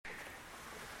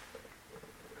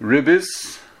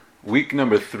Ribbis, week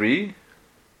number 3,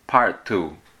 part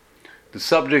 2. The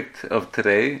subject of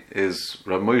today is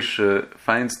Rav Moshe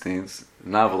Feinstein's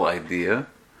novel idea,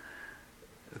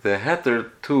 the heter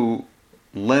to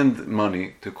lend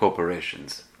money to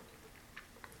corporations.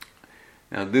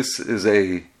 Now this is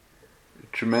a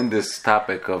tremendous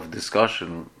topic of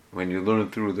discussion when you learn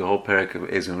through the whole parak of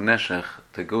Ezer Neshech,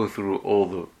 to go through all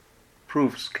the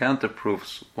proofs,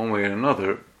 counter-proofs, one way or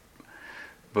another,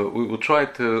 but we will try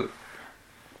to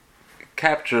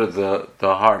capture the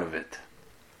heart of it.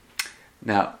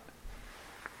 Now,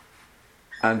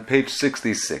 on page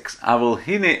 66, Avol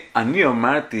hine ani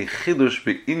omarti chidush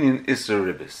be'inyan iser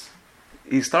ribis.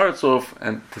 He starts off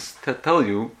and to tell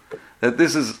you that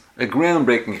this is a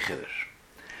groundbreaking chidush.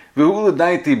 V'hu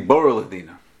l'daiti bora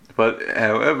ladina. But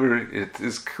however, it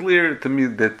is clear to me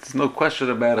that there's no question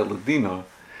about it, ladina.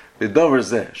 V'davar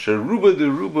zeh, sheruba de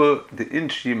ruba de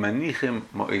inchi manichem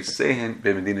mo'isehen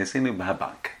be'medinesenu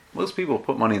b'habank. Most people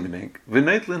put money in the bank.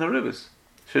 V'neitlin haribis.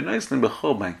 She'neitlin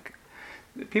b'chol bank.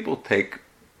 People take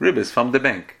ribis from the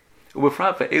bank.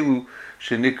 U'befrat ve'elu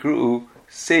she'nikru'u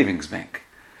savings bank.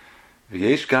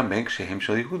 V'yesh gam bank shehem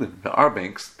shel Yehudim. There are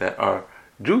banks that are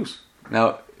Jews.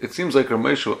 Now, it seems like Rav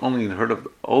Moshe only heard of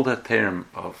the old term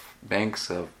of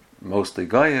banks of mostly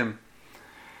Goyim.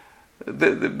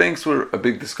 The banks were a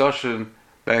big discussion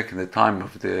back in the time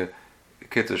of the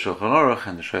Kitzur Shulchan Aruch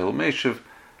and the Sheil Meshiv.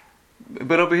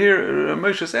 But over here, Rav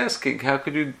Moshe is asking, how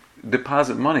could you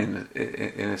deposit money in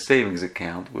a savings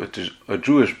account, which is a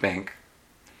Jewish bank?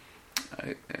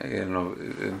 She'ein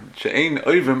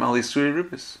oivim al Yisuri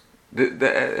Ribis.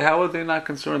 How are they not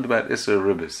concerned about Isser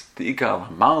Ribis? The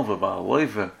Ikal Malva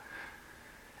Va'aloiva.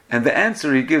 And the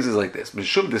answer he gives is like this: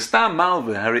 B'shum destam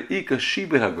malva hariika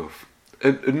shibir haguf.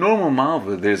 A normal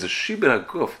malva, there's a shibir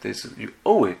haguf. You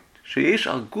owe it. Sheyesh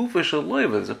al guf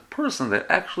v'shaloiva. There's a person that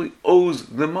actually owes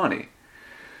the money.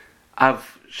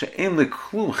 Av she'en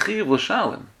leklum chiv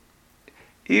l'shalim.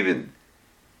 Even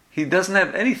he doesn't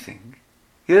have anything.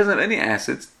 He doesn't have any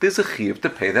assets. There's a chiv to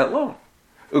pay that loan.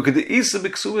 The Gemara says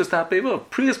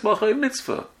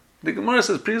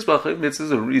Priyas B'Chayiv Mitzvah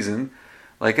is a reason,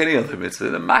 like any other mitzvah.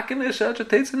 The Makinesh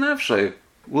Achatetz Nafshay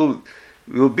will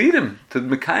beat him to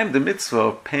Mekayim the mitzvah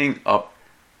of paying up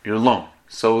your loan.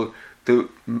 So the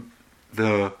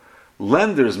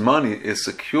lender's money is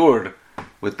secured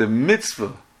with the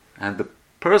mitzvah, and the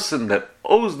person that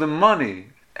owes the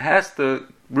money has to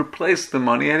replace the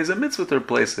money, and it's a mitzvah to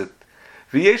replace it.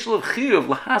 V'yesh lo chiyuv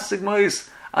lahasig ma'is.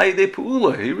 He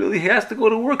really has to go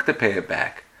to work to pay it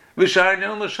back. He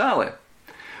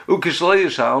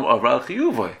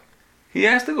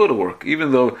has to go to work,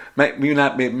 even though might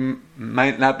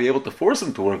not be able to force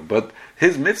him to work, but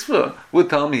his mitzvah would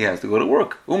tell him he has to go to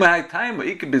work.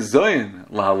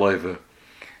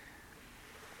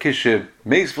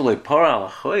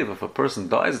 If a person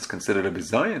dies, it's considered a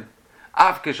bizayin.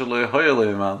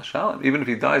 Even if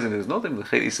he dies and there's nothing, the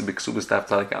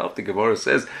Gemara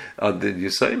says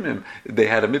they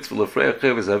had a mitzvah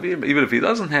of even if he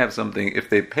doesn't have something, if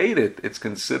they paid it, it's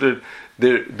considered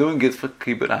they're doing it for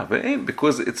kibbut avim,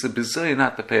 because it's a bizayin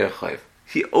not to pay a chayv.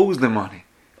 He owes the money.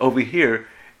 Over here,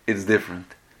 it's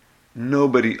different.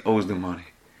 Nobody owes the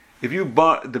money. If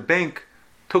the bank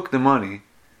took the money,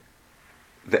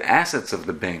 the assets of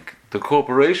the bank, the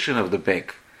corporation of the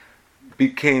bank,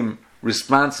 became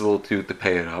responsible to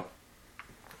pay it up,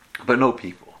 but no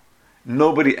people.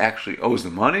 Nobody actually owes the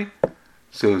money.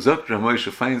 So Zok Rav Moshe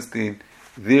Feinstein,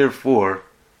 therefore,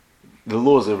 the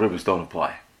laws of Ribis don't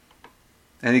apply.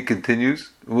 And he continues.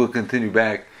 We'll continue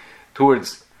back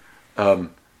towards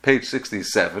page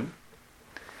 67,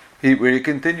 where he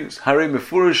continues. Hare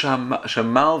mefurish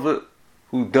hamalva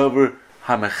hu davar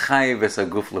hamechayev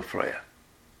esaguf lefroya.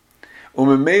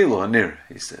 Umemelo nir,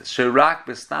 he says, sherak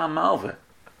bestam malva.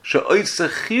 A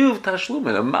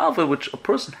malva which a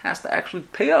person has to actually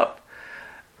pay up.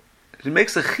 It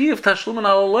makes a chiyuv tashlumin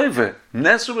al loive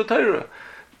nesru b'Torah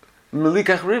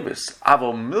melikach ribis.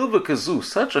 Avo milva kazu,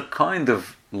 such a kind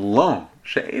of loan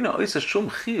she'ena oisa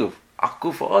shum chiyuv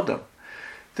akuf adam,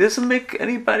 doesn't make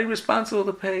anybody responsible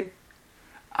to pay.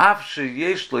 Av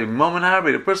sheyesh lo momen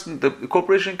harbe, the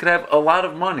corporation could have a lot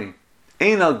of money.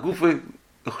 Ein al gufa.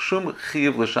 The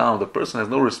person has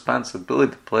no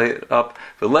responsibility to pay it up.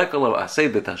 The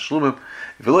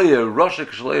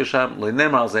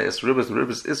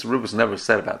Ribis never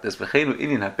said about this. They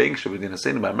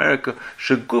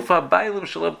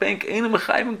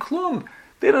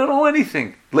don't owe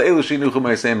anything. There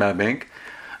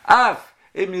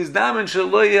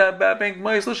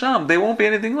won't be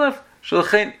anything left.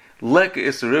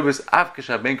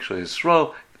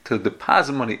 To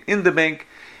deposit money in the bank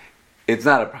it's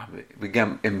not a problem. We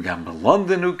got in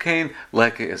London who came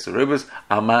like is a ribis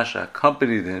amasha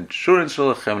company the insurance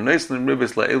shalachem neislim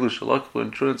ribis laelu shalachlu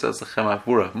insurance as lechem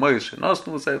avura moish and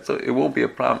so it won't be a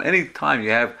problem. Anytime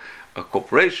you have a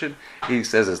corporation, he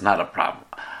says it's not a problem.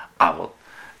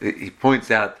 He points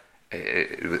out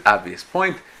the obvious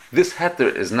point. This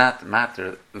heter is not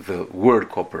matter the word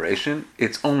corporation.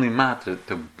 It's only matter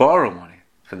to borrow money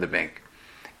from the bank.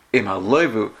 Im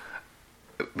haloivu.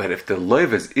 But if the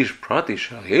loiv is ish prati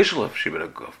shal yeshalav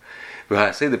shibud haguf, when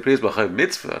I say the praise b'chayv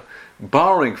mitzvah,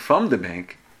 borrowing from the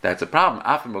bank, that's a problem.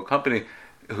 After a company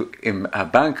in a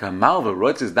bank malva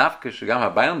roitzes dafka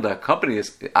shagam habayim, the company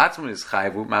is atzman is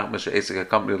chayvu ma'aseh esek a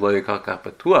company lo yekal kach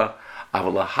patua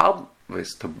aval lahal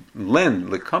is to lend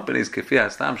the companies kefi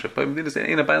hastam shapayim dinas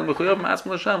ein habayim mechuyav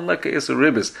ma'atzman l'sham leka iser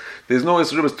ribis. There's no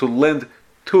iser ribis to lend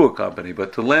to a company,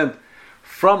 but to lend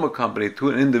from a company to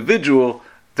an individual,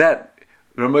 that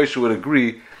Ramosha would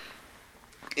agree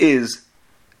is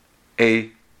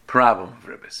a problem of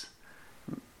ribbis.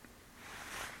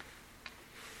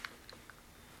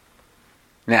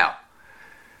 Now,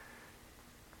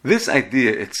 this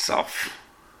idea itself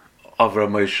of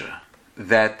Ramosha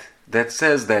that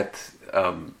says that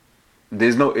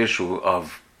there's no issue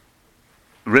of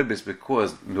ribbis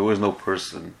because there was no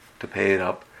person to pay it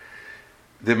up,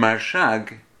 the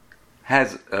Marshag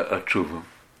has a tshuva.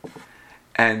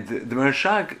 And the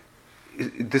Marshag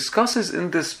discusses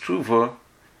in this tshuva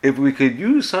if we could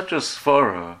use such a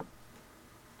svara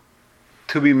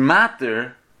to be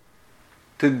matter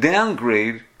to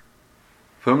downgrade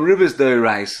from ribis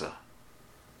d'oraisa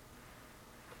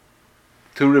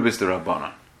to ribis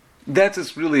d'rabbanan.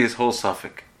 That's really his whole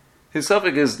suffix. His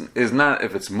suffix is not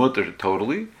if it's mutter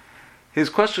totally. His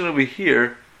question over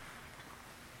here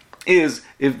is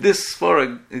if this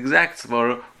svara, exact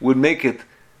svara, would make it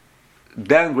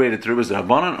downgraded to ribis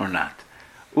d'rabbanan or not.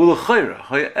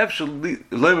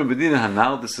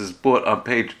 This is brought on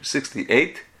page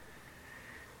 68.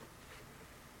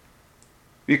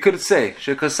 You could say,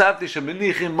 again,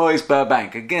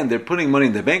 they're putting money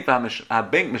in the bank. The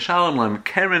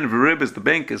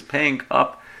bank is paying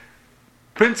up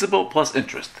principal plus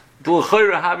interest. We would say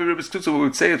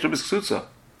it's ribis ksutza.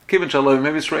 Maybe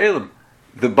Israelim.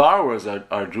 The borrowers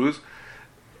are Jews.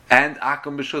 And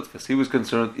Akum b'shutfas, he was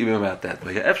concerned even about that.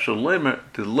 But it's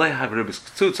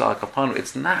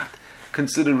not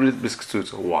considered ribis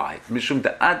ksutza. Why? Mishum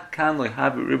da'ad kan lo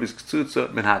have ribis ksutza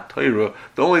min ha'torah.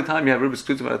 The only time you have ribis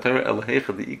ksutza min ha'torah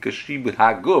elahecha the ika shibud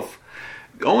haguf.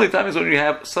 The only time is when you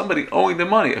have somebody owing the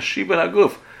money, a shibud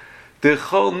haguf.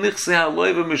 Dechol nichse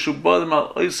ha'loiva mishubadim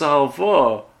al oisa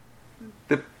halva.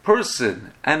 The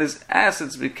person and his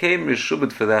assets became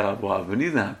mishubad for that halva.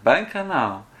 V'nidna bank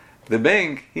hanal. The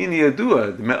bank, these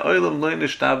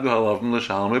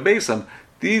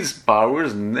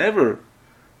borrowers never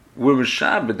were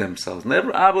mishabed themselves,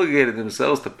 never obligated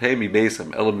themselves to pay me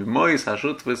basam.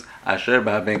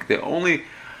 They only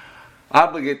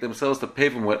obligate themselves to pay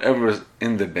from whatever is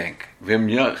in the bank. If it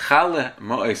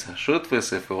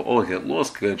will all get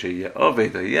lost, if it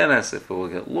will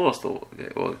get lost,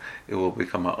 it will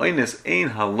become a oines.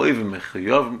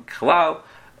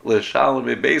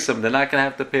 They're not going to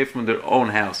have to pay from their own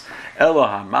house.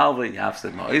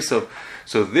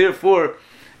 So therefore,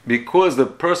 because the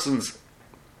person's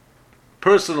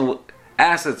personal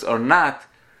assets are not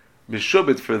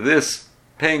mishubit for this,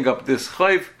 paying up this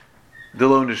chayv, it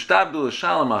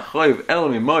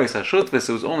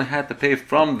was only had to pay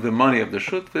from the money of the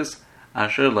shutvis.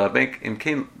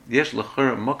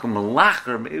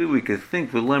 Maybe we could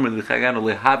think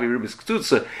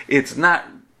it's not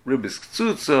ribis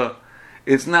ksutza,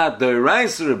 it's not the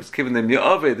rice ribs, giving them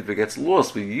ya'aved, if it gets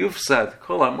lost, we yufsad,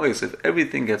 kol ha'mois, if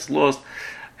everything gets lost,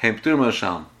 heim p'tur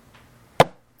ma'asham.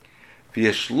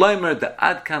 V'yesh loimer, the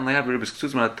ad kan le'hav ribis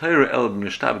ksutza, ma ha'tayra el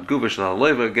b'nishtab guva shal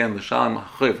ha'loiva, again, l'shalom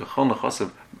ha'choy, v'chol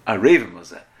nechosav, arevim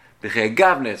lazeh, b'chei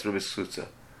gavne es ribis ksutza.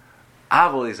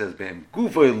 Aval, he says, b'hem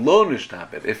guva lo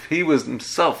nishtabed, if he was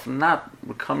himself not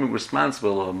becoming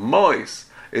responsible, or mois,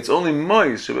 it's only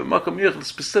mois,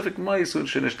 specific mois,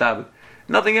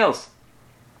 nothing else.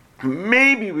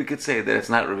 Maybe we could say that it's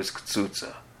not ribis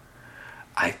ksutza.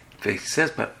 He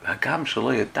says, but hagam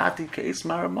shaloy yadati keis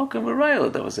maramokim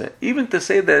v'rayla. That was it. Even to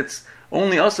say that it's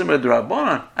only asim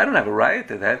d'rabbanan, I don't have a right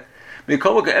to that. I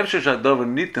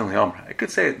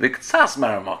could say a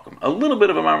little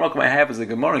bit of a maramakum I have is the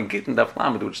Gemara in Gittin Daf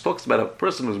Lamed, which talks about a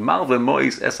person who's malve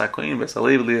mois es hakoyin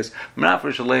v'salevlias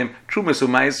mnafresh aleim trumas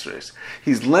u'maisres.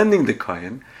 He's lending the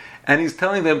koyin, and he's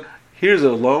telling them, here's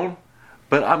a loan,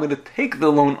 but I'm going to take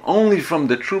the loan only from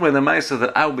the truma and the maisa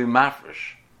that I will be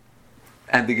mafresh.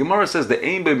 And the Gemara says the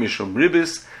ein be mishum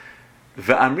ribis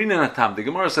Ve'amrina natam. The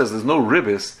Gemara says there's no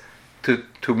ribis to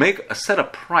set a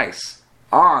price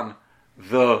on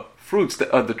the fruits, the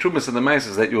trumas and the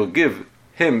maasas that you will give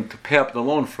him to pay up the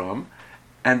loan from.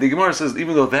 And the Gemara says,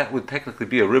 even though that would technically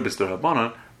be a ribis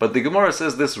d'Rabbanan, but the Gemara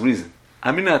says this reason.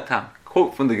 Amrina natam.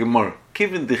 Quote from the Gemara.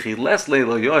 Kivin dichi les le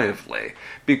lo yohev le.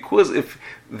 Because if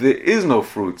there is no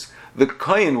fruits, the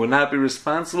kohen would not be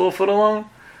responsible for the loan.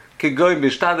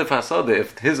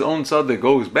 If his own sada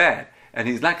goes bad, and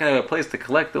he's not going to have a place to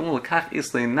collect the loan,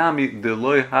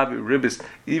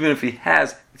 even if he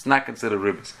has, it's not considered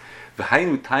ribis.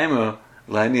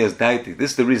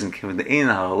 This is the reason. The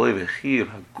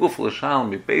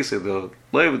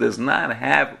loiv does not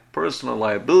have personal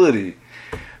liability.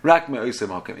 It's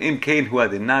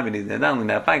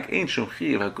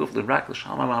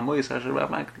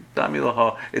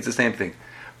the same thing.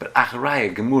 But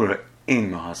acharaya gemura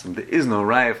in mahasam. There is no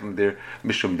raya from there.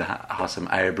 Mishum hasam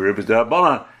ayir beribis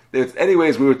derabanan.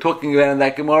 Anyways, we were talking about in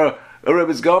that gemara a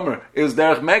ribis gomer. It was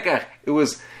derech mekach.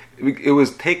 It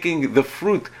was taking the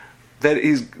fruit that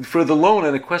is for the loan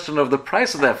and a question of the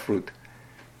price of that fruit.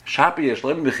 You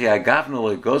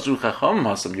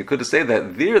could have said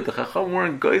that there the chacham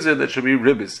weren't geyser that should be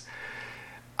ribis.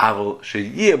 That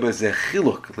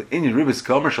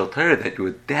you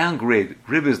would downgrade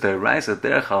ribis deraisa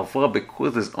derech halva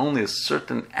because there's only a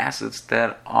certain assets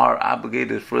that are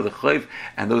obligated for the chayv,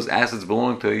 and those assets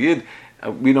belong to a yid.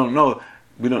 We don't know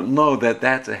that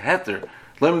that's a heter.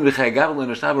 I don't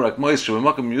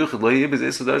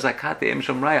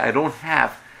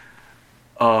have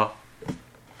a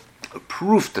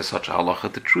proof to such a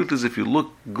halacha. The truth is, if you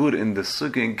look good in the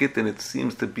Sugya and Gittin, it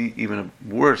seems to be even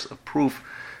worse, a proof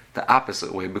the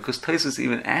opposite way, because Taisus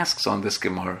even asks on this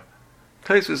Gemara.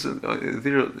 Taisus,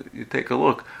 there you take a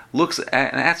look, looks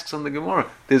at and asks on the Gemara.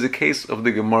 There's a case of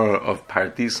the Gemara of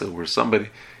Pardisa where somebody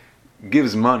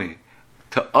gives money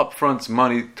to upfronts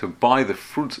money to buy the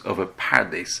fruits of a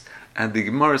pardes, and the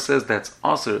Gemara says that's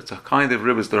also it's a kind of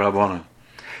ribis d'Rabbanan.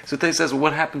 So Taisus says,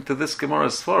 what happened to this Gemara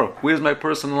Svara? Where's my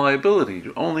personal liability?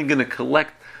 You're only going to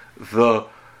collect the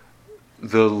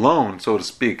loan, so to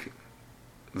speak,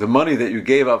 the money that you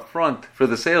gave up front for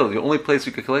the sale. The only place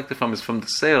you could collect it from is from the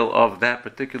sale of that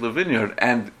particular vineyard,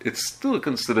 and it's still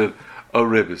considered a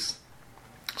ribis.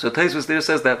 So Taisus there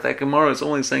says that Gemara is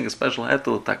only saying a special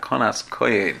etel takonas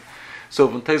koyen. So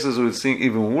from Taisus we would see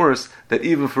even worse, that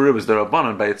even for ribis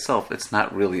d'Rabbanan by itself, it's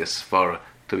not really a svara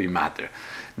to be matter.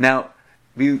 Now,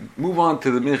 we move on to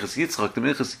the Minchas Yitzchak. The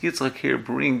Minchas Yitzchak here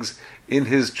brings in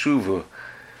his tshuva,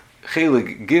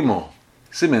 Chelik Gimel,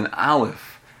 Simen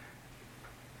Aleph,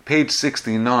 page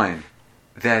 69,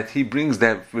 that he brings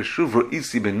that V'shuvra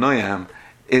Isi Ben Noyam,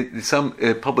 some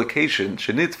publication,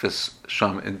 Shenitfes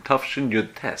Sham, in Tafshin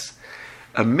Yud Tes,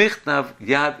 a Michnav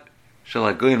Yad Shel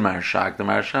HaGoyin Marshak, the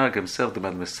Marshak himself, the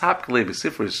Mesapkele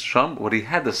B'Sifris Sham, what he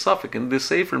had the suffix in this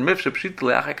Sefer, Mifshep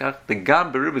Shitele Achakach, the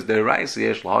Gam Beribis Deiraisa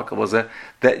Yesh L'Haka, was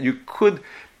that you could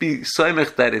be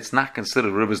soimech that it's not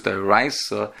considered Ribis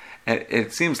Deiraisa, and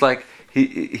it seems like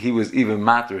he was even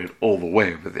matter all the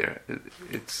way over there.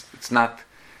 It's not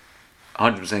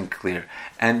 100% clear.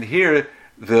 And here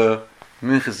the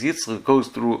Minchas Yitzchak goes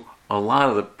through a lot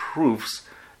of the proofs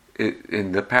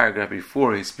in the paragraph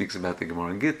before he speaks about the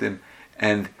Gemara and Gittin,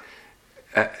 and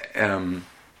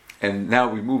now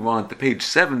we move on to page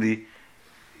 70.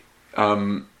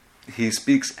 He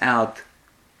speaks out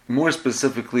more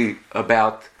specifically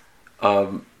about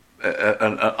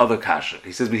other kasha.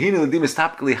 He says, "Whoever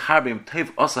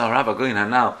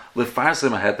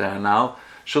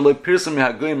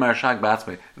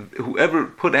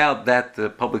put out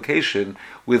that publication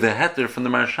with a heter from the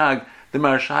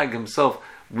Marshag himself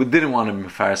didn't want to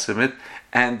mefarsim it,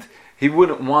 and he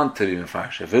wouldn't want to be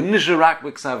mefarsim.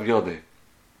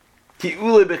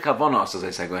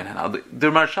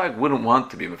 The Marshag wouldn't want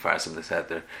to be mefarsim this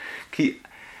heter.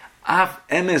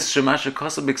 Even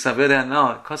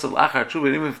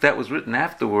if that was written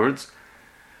afterwards,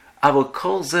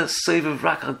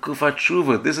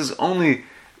 this is only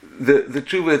the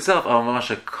tshuva itself.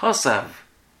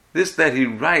 This that he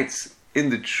writes in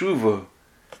the tshuva,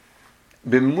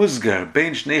 b'muzgar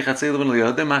bein shnei chatzelim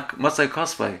liyadem masay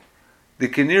kosvay. The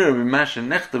kinira b'mashen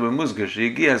nechta b'muzgar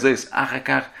sheyigia zeis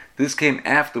achakach. This came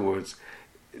afterwards.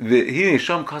 The hine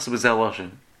shom kosav is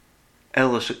eloshin.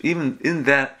 Even in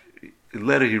that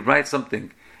letter, he writes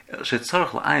something. And this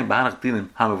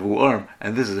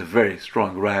is a very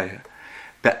strong raya.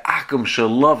 Be'akum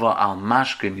shalava al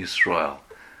mashkin Yisrael.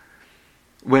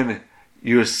 When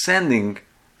you're sending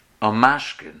a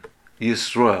mashkin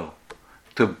Yisrael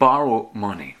to borrow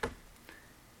money,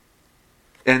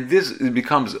 and this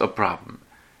becomes a problem.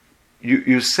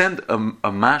 You send a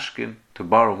mashkin to to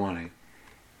borrow money,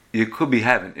 you could be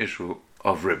having issue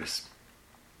of ribbis.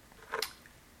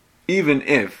 Even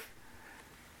if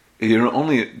you're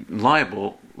only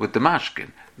liable with the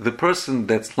mashkin. The person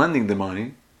that's lending the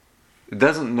money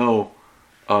doesn't know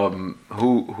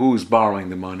who's borrowing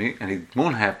the money, and he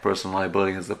won't have personal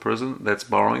liability against the person that's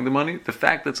borrowing the money. The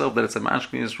fact itself that it's a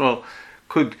mashkin Yisrael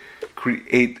could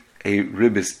create a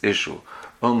ribbis issue,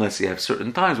 unless you have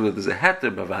certain times where there's a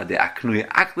heter bavadi aknuya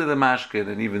akli the mashkin,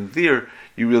 and even there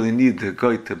you really need the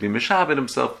guy to be mishabed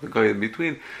himself, the guy in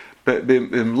between. But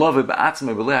in love it's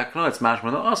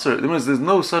mashman aser. There's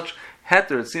no such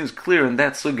heter. It seems clear in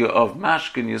that sugya of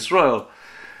mashkin Yisrael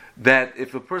that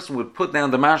if a person would put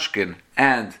down the mashkin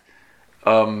and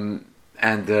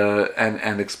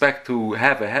expect to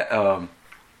have a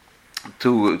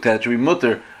to be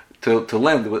mutter to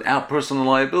lend without personal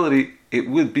liability, it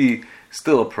would be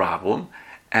still a problem.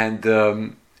 And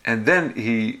then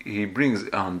he brings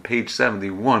on page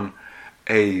 71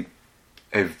 a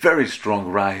very strong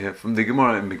raya from the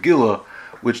Gemara in Megillah,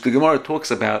 which the Gemara talks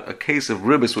about a case of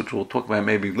ribbis, which we'll talk about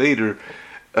maybe later.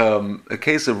 A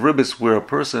case of ribbis where a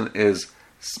person is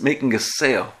making a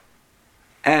sale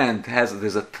and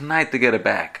there's a tonight to get it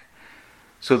back.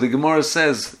 So the Gemara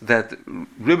says that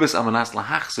ribbis amanas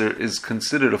lahachzer is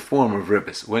considered a form of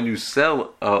ribbis. When you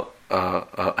sell a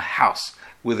house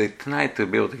with a tonight to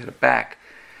be able to get it back,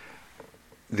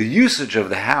 the usage of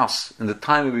the house and the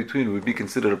time in between would be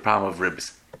considered a problem of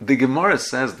ribbis. The Gemara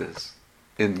says this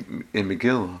in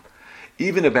Megillah,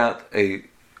 even about a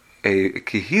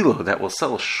kehilo that will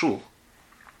sell a shul.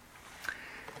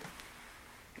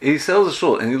 He sells a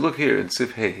shul, and you look here in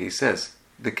Sif Hey, he says,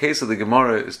 the case of the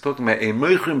Gemara is talking about a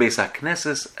moichrim beis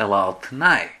hakneses el al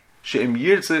tnai she'im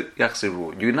yirtze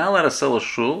yachziru. You're not allowed to sell a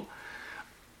shul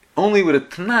only with a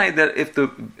tnai that if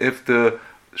the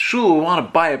shul will want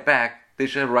to buy it back, they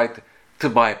should have a right to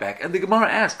buy it back. And the Gemara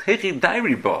asked, Hechi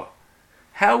dairi ba,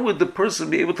 how would the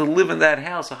person be able to live in that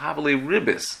house, a havale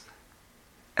ribbis?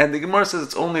 And the Gemara says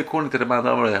it's only according to the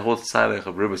Madamar that holds tzarech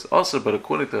of ribbis aser, but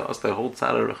according to us that holds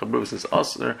tzarech of ribbis is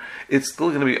aser, it's still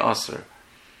going to be aser.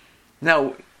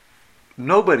 Now,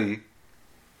 nobody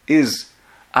is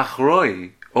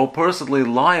achroi or personally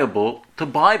liable to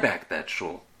buy back that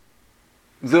shul.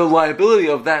 The liability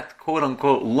of that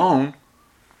quote-unquote loan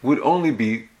would only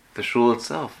be the shul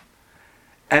itself.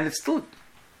 And it's still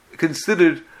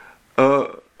considered a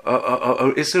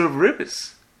isser of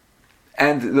ribbis.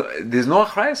 And there's no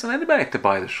achrayas on anybody to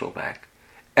buy the shul back.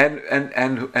 And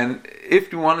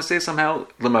if you want to say somehow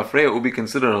lemafreya it will be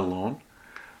considered a loan,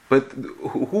 but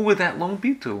who would that loan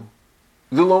be to?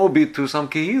 The loan will be to some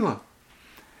kehila.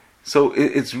 So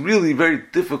it's really very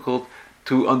difficult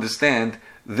to understand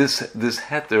this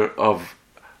heter of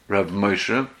Rav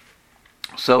Moshe.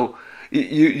 So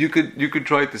you could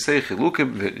try to say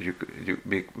chilukim that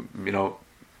you know.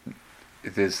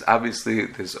 There's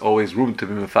always room to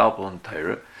be mefalpel in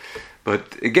Torah,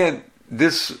 but again,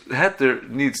 this heter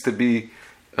needs to be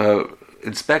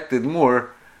inspected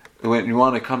more when you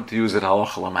want to come to use it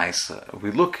halacha l'maisa. We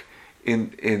look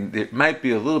in there might be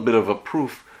a little bit of a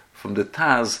proof from the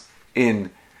Taz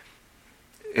in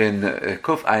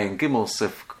Kuf Ayin Gimel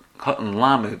Sif Katan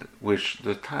Lamed, which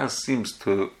the Taz seems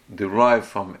to derive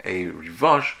from a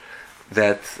Rivash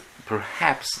that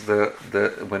perhaps the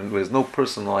when there's no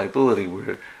personal liability,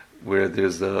 where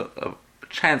there's a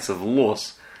chance of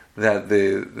loss, that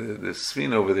the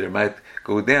svina over there might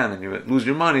go down and you might lose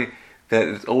your money, that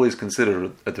it's always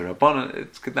considered a derabbanan.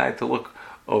 It's good night to look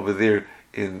over there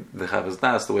in the Chavaz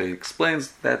Das, the way he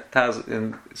explains that Taz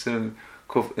in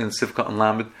Sifka and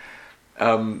Lamed.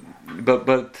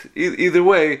 But either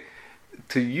way,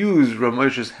 to use Rav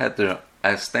Moshe's heter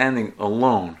as standing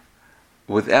alone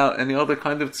without any other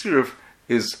kind of tziruf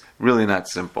is really not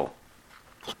simple.